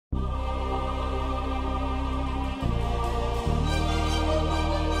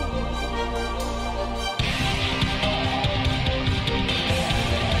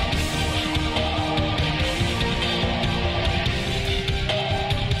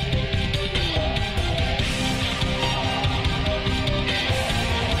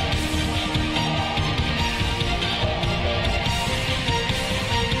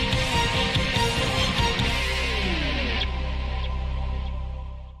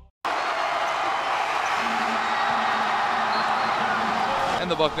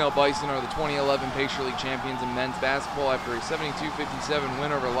the Bucknell Bison are the 2011 Patriot League champions in men's basketball after a 72-57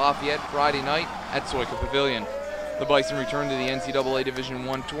 win over Lafayette Friday night at Soika Pavilion. The Bison returned to the NCAA Division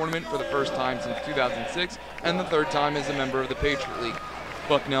I tournament for the first time since 2006 and the third time as a member of the Patriot League.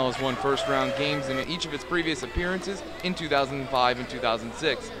 Bucknell has won first-round games in each of its previous appearances in 2005 and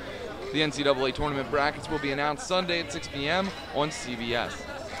 2006. The NCAA Tournament brackets will be announced Sunday at 6 p.m. on CBS.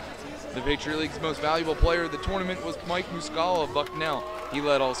 The Patriot League's most valuable player of the tournament was Mike Muscala of Bucknell. He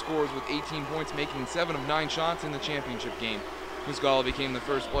led all scorers with 18 points, making 7 of 9 shots in the championship game. Muscala became the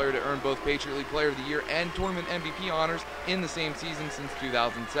first player to earn both Patriot League Player of the Year and Tournament MVP honors in the same season since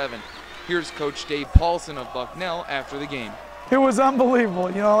 2007. Here's Coach Dave Paulson of Bucknell after the game. It was unbelievable.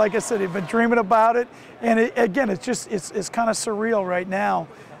 You know, like I said, he'd been dreaming about it, and again, it's kind of surreal right now.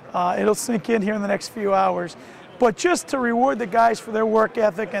 It'll sink in here in the next few hours. But just to reward the guys for their work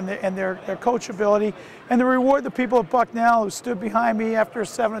ethic and their coachability, and to reward the people at Bucknell who stood behind me after a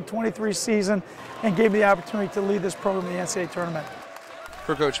 7-23 season and gave me the opportunity to lead this program in the NCAA Tournament.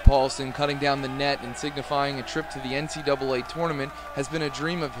 For Coach Paulson, cutting down the net and signifying a trip to the NCAA Tournament has been a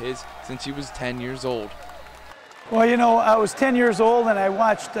dream of his since he was 10 years old. Well, you know, I was 10 years old and I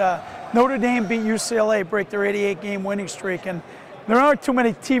watched Notre Dame beat UCLA, break their 88-game winning streak, and there aren't too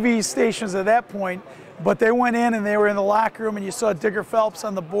many TV stations at that point. But they went in and they were in the locker room and you saw Digger Phelps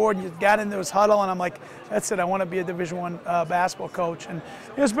on the board and you got into his huddle and I'm like, that's it, I want to be a Division I basketball coach. And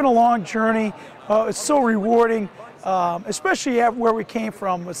it's been a long journey. It's so rewarding, especially where we came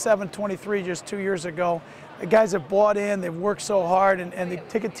from with 7-23 just 2 years ago. The guys have bought in, they've worked so hard, and they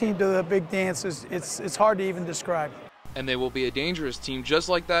take a team to the big dance. It's hard to even describe. And they will be a dangerous team just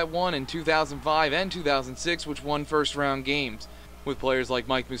like that one in 2005 and 2006, which won first-round games. With players like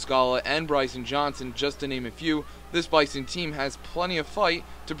Mike Muscala and Bison Johnson, just to name a few, this Bison team has plenty of fight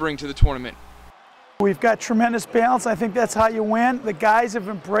to bring to the tournament. We've got tremendous balance. I think that's how you win. The guys have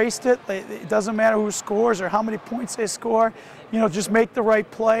embraced it. It doesn't matter who scores or how many points they score. You know, just make the right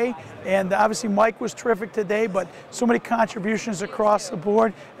play. And obviously Mike was terrific today, but so many contributions across the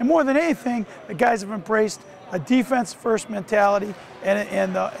board. And more than anything, the guys have embraced a defense-first mentality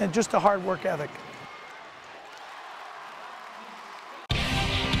and just a hard work ethic.